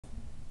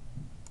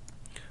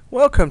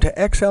Welcome to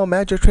Excel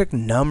Magic Trick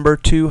number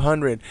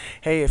 200.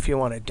 Hey, if you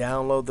want to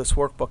download this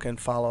workbook and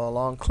follow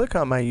along, click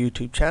on my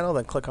YouTube channel,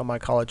 then click on my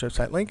college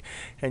website link,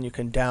 and you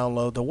can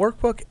download the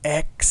workbook,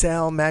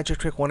 Excel Magic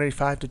Trick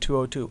 185 to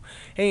 202.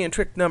 Hey, in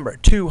trick number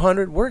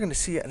 200, we're going to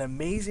see an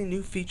amazing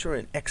new feature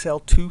in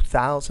Excel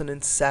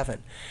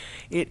 2007.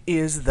 It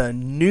is the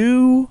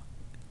new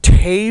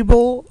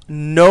table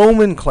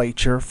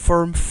nomenclature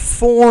for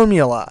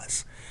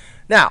formulas.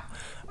 Now,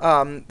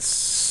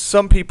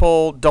 some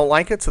people don't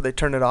like it, so they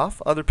turn it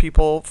off. Other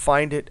people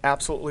find it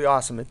absolutely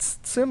awesome. It's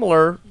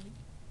similar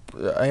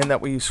in that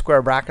we use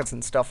square brackets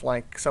and stuff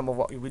like some of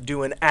what we would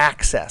do in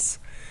Access.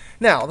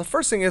 Now, the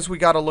first thing is we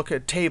got to look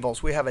at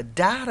tables. We have a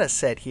data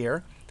set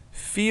here,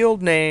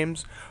 field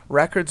names,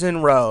 records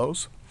in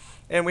rows,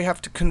 and we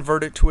have to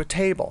convert it to a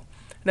table.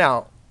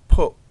 Now,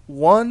 put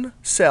one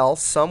cell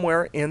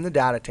somewhere in the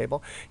data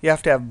table. You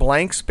have to have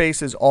blank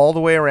spaces all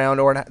the way around,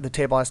 or the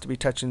table has to be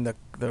touching the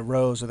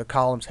rows or the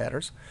columns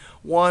headers.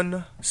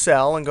 One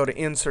cell and go to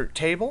Insert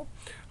Table.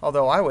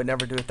 Although I would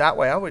never do it that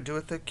way. I would do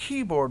it the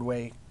keyboard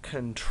way,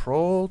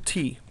 Control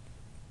T.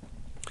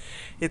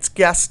 It's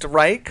guessed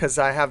right because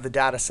I have the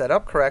data set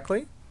up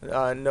correctly.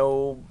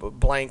 No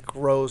blank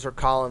rows or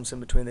columns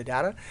in between the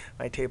data.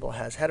 My table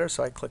has headers,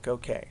 so I click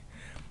OK.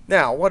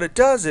 Now, what it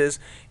does is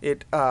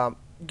it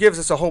gives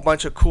us a whole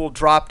bunch of cool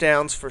drop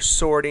downs for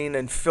sorting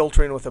and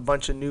filtering with a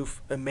bunch of new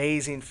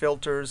amazing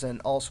filters and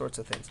all sorts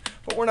of things.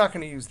 But we're not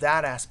going to use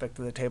that aspect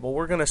of the table.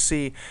 We're going to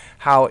see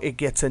how it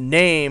gets a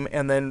name,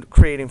 and then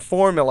creating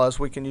formulas,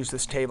 we can use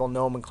this table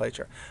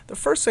nomenclature. The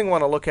first thing I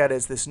want to look at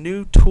is this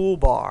new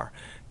toolbar,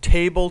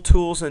 Table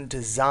Tools and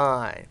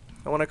Design.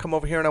 I want to come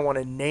over here and I want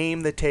to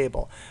name the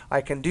table.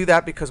 I can do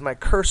that because my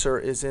cursor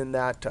is in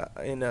that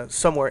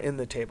somewhere in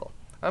the table.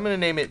 I'm going to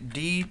name it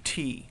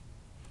DT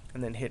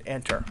and then hit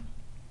Enter.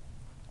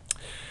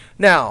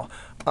 Now,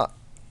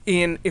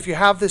 if you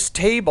have this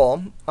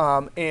table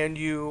and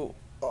you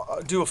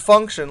do a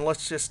function,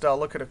 let's just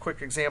look at a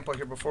quick example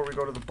here before we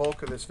go to the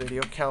bulk of this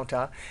video,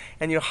 counta,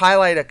 and you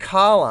highlight a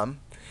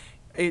column,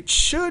 it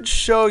should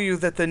show you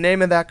that the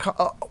name of that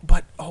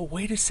oh,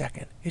 wait a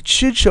second. It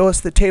should show us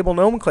the table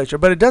nomenclature,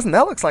 but it doesn't.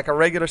 That looks like a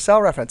regular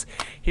cell reference.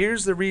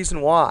 Here's the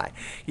reason why.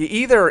 You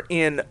either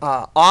in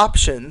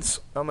Options,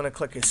 I'm going to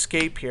click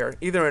Escape here.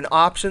 Either in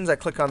Options, I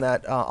click on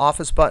that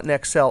Office button,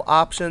 Excel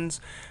Options.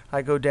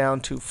 I go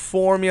down to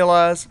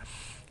Formulas.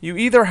 You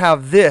either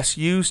have this,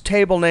 Use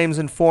Table Names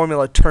and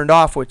Formula, turned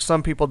off, which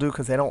some people do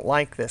because they don't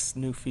like this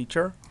new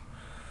feature.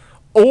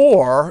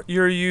 Or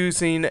you're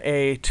using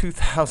a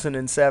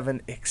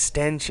 2007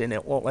 extension.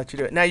 It won't let you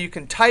do it. Now, you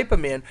can type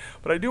them in,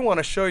 but I do want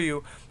to show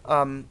you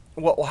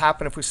what will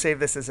happen if we save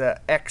this as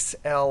a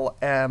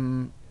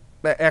XLSX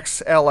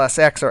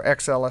or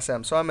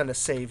XLSM. So I'm going to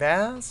Save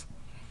As.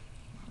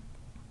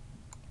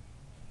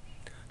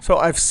 So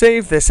I've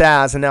saved this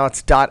as, and now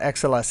it's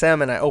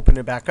 .xlsm, and I open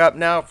it back up.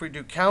 Now if we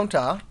do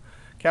counta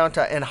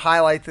and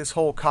highlight this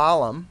whole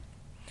column,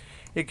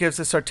 it gives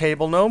us our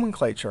table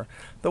nomenclature.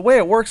 The way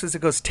it works is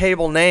it goes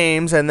table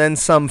names and then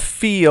some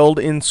field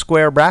in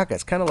square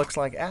brackets. Kind of looks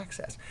like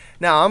Access.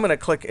 Now I'm going to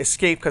click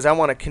Escape because I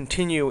want to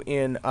continue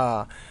in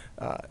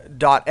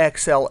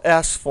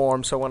 .xls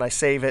form, so when I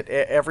save it,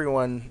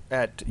 everyone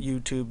at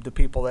YouTube, the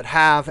people that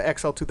have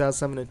Excel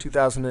 2007 and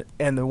 2000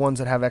 and the ones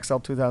that have Excel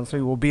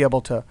 2003 will be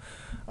able to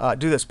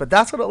do this. But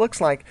that's what it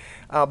looks like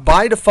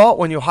by default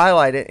when you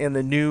highlight it in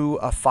the new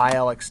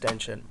file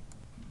extension.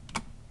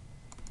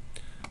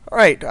 All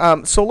right,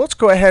 so let's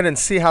go ahead and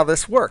see how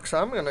this works.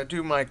 I'm going to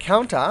do my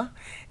counta,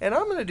 and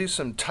I'm going to do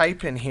some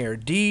type in here,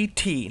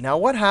 DT. Now,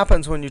 what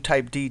happens when you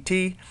type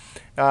DT?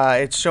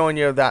 It's showing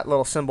you that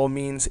little symbol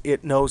means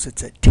it knows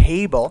it's a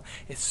table.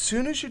 As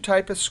soon as you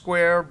type a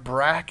square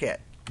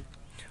bracket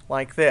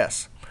like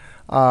this,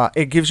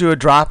 it gives you a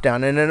drop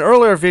down. In an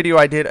earlier video,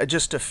 I did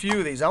just a few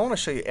of these. I want to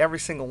show you every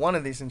single one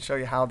of these and show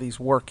you how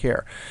these work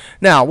here.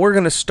 Now, we're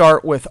going to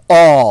start with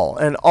all.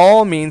 And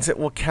all means it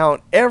will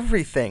count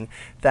everything.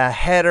 The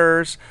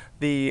headers,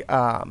 the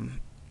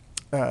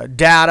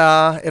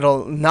data.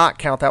 It'll not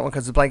count that one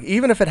because it's blank.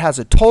 Even if it has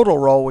a total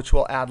row, which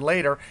we'll add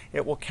later,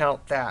 it will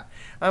count that.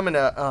 I'm going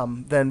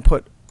to then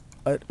put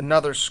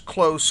another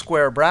closed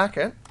square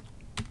bracket.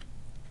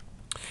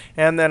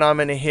 And then I'm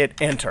going to hit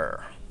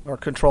Enter. Or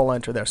Control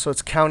Enter there. So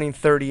it's counting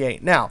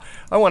 38. Now,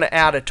 I want to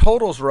add a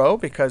totals row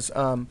because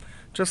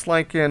just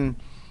like in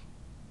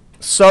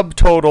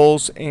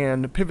subtotals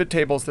and pivot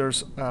tables,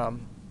 there's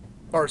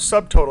or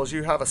subtotals,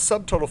 you have a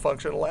subtotal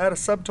function. It'll add a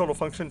subtotal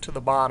function to the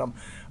bottom.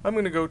 I'm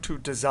going to go to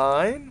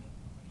Design,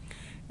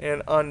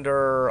 and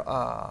under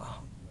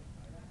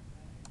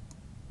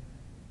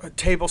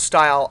Table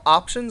Style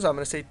Options, I'm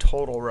going to say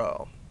Total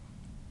Row.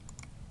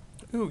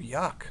 Ooh,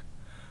 yuck.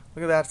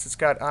 Look at that. It's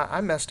got, I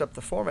messed up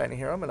the formatting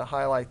here. I'm going to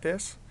highlight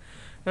this.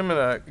 I'm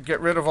going to get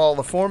rid of all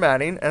the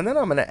formatting, and then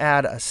I'm going to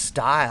add a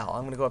style.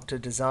 I'm going to go up to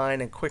Design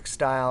and Quick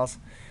Styles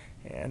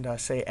and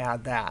say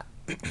Add that.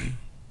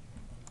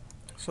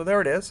 So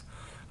there it is,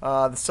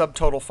 the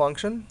subtotal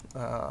function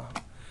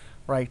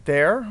right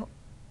there.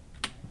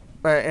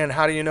 And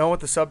how do you know what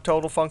the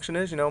subtotal function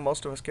is? You know,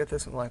 most of us get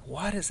this and like,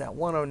 what is that?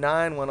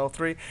 109,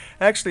 103.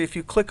 Actually, if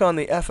you click on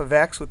the f of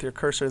x with your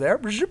cursor there,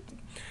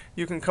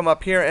 you can come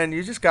up here and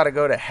you just got to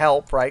go to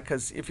help, right?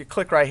 Because if you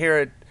click right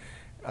here,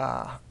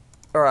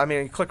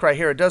 you click right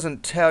here, it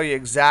doesn't tell you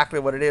exactly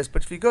what it is.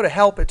 But if you go to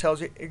help, it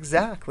tells you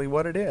exactly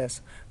what it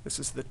is. This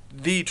is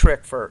the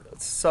trick for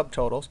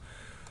subtotals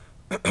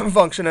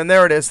function. And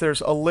there it is.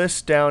 There's a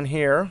list down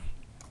here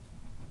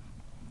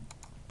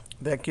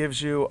that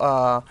gives you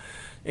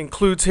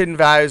includes hidden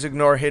values,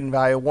 ignore hidden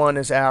value. 1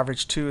 is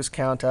average, 2 is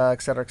count,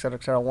 et cetera, et cetera,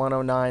 et cetera.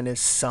 109 is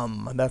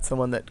sum. That's the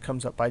one that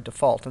comes up by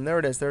default. And there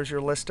it is. There's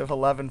your list of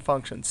 11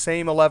 functions.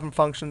 Same 11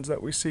 functions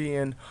that we see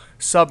in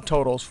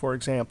subtotals, for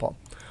example.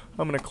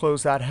 I'm going to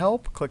close that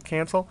help, click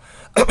cancel.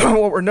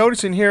 What we're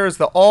noticing here is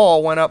the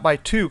all went up by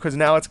 2 because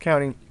now it's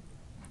counting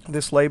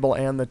this label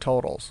and the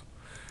totals.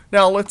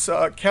 Now let's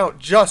count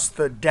just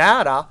the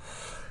data.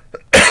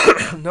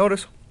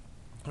 Notice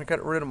I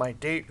got rid of my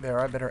date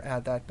there. I better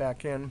add that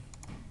back in.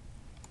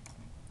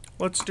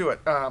 Let's do it.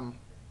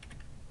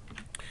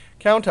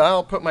 Count,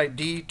 I'll put my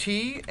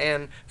dt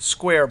and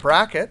square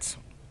brackets.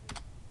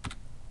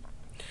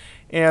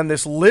 And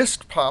this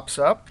list pops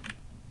up.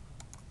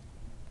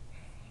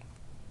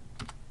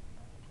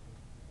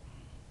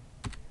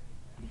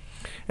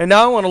 And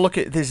now I want to look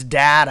at this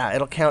data.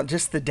 It'll count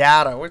just the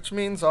data, which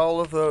means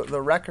all of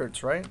the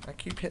records, right? I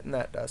keep hitting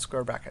that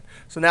square bracket.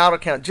 So now it'll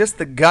count just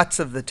the guts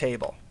of the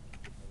table.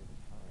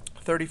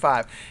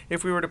 35.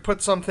 If we were to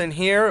put something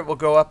here, it will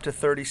go up to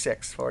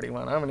 36,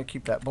 41. I'm going to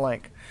keep that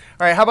blank.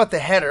 All right, how about the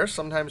header?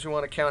 Sometimes you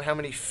want to count how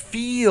many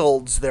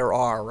fields there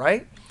are,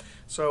 right?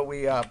 So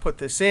we put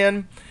this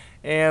in,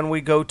 and we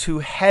go to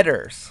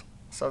headers.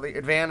 So the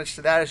advantage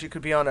to that is you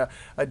could be on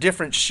a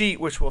different sheet,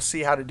 which we'll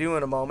see how to do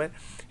in a moment,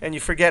 and you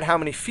forget how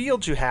many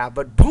fields you have.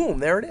 But boom,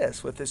 there it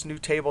is with this new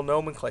table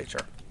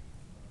nomenclature.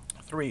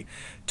 3.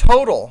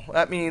 Total.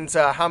 That means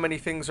how many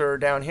things are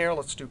down here.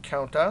 Let's do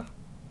counta.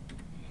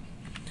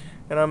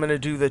 And I'm going to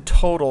do the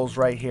totals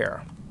right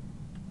here.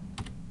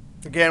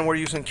 Again, we're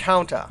using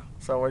counta.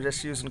 So we're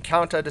just using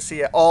counta to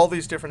see all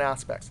these different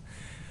aspects.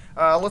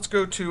 Let's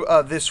go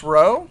to this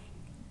row.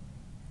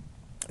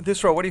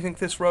 This row, what do you think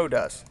this row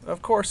does?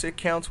 Of course, it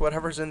counts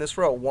whatever's in this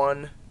row.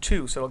 1,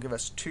 2. So it'll give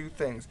us 2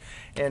 things.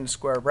 And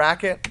square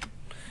bracket.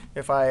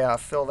 If I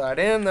fill that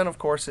in, then of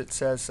course it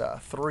says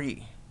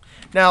 3.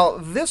 Now,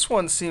 this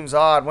one seems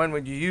odd. When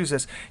would you use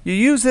this? You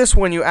use this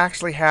when you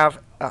actually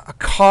have a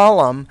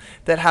column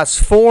that has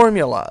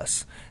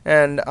formulas.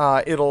 And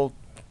it'll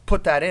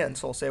put that in.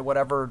 So we'll say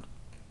whatever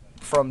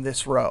from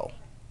this row.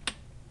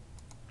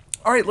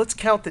 All right, let's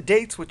count the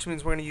dates, which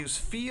means we're going to use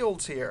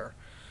fields here.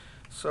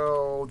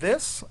 So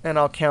this, and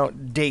I'll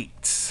count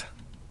dates.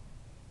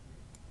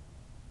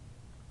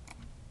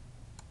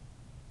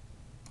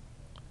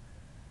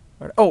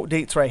 Oh,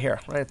 dates right here,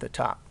 right at the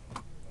top.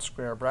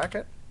 Square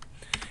bracket.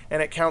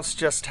 And it counts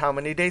just how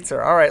many dates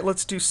there are. All right,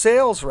 let's do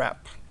sales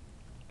rep.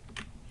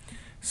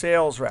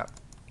 Sales rep.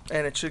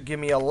 And it should give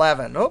me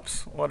 11.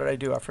 Oops, what did I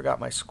do? I forgot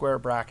my square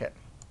bracket.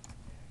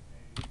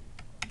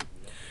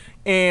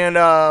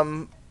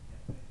 And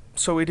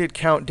so we did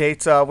count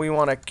dates. We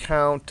want to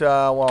count,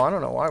 well, I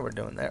don't know why we're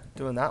doing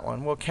that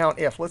one. We'll count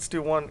if. Let's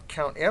do one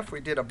count if.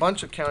 We did a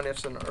bunch of count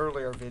ifs in an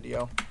earlier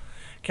video.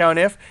 Count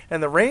if.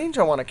 And the range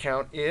I want to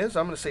count is,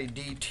 I'm going to say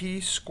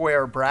dt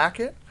square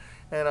bracket.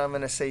 And I'm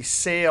going to say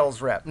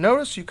sales rep.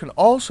 Notice you can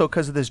also,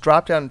 because of this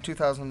drop down in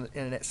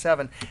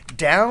 2007,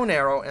 down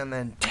arrow and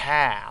then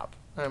tab.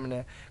 I'm going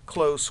to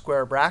close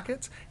square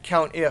brackets.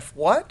 Count if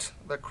what?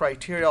 The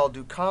criteria, I'll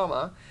do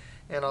comma.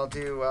 And I'll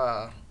do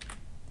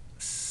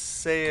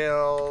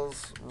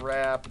sales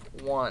rep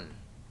 1.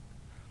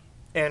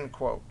 End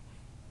quote.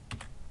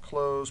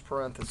 Close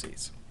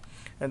parentheses.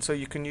 And so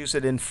you can use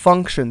it in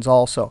functions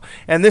also.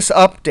 And this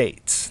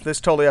updates. This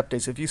totally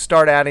updates. If you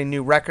start adding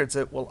new records,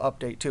 it will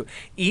update too.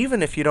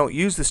 Even if you don't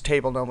use this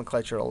table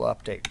nomenclature, it will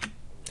update.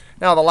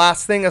 Now, the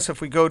last thing is if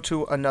we go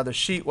to another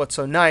sheet, what's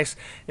so nice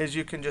is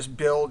you can just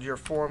build your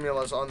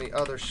formulas on the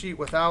other sheet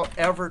without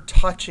ever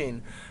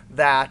touching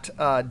that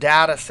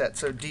data set.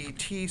 So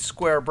dt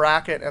square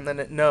bracket, and then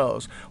it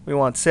knows. We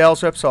want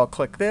sales rep, so I'll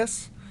click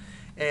this,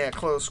 and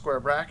close square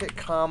bracket,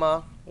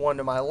 comma, 1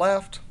 to my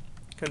left.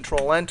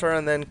 Control Enter,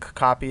 and then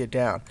copy it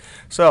down.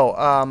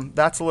 So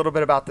that's a little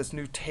bit about this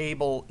new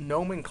table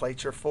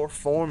nomenclature for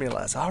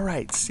formulas. All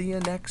right, see you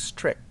next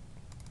trick.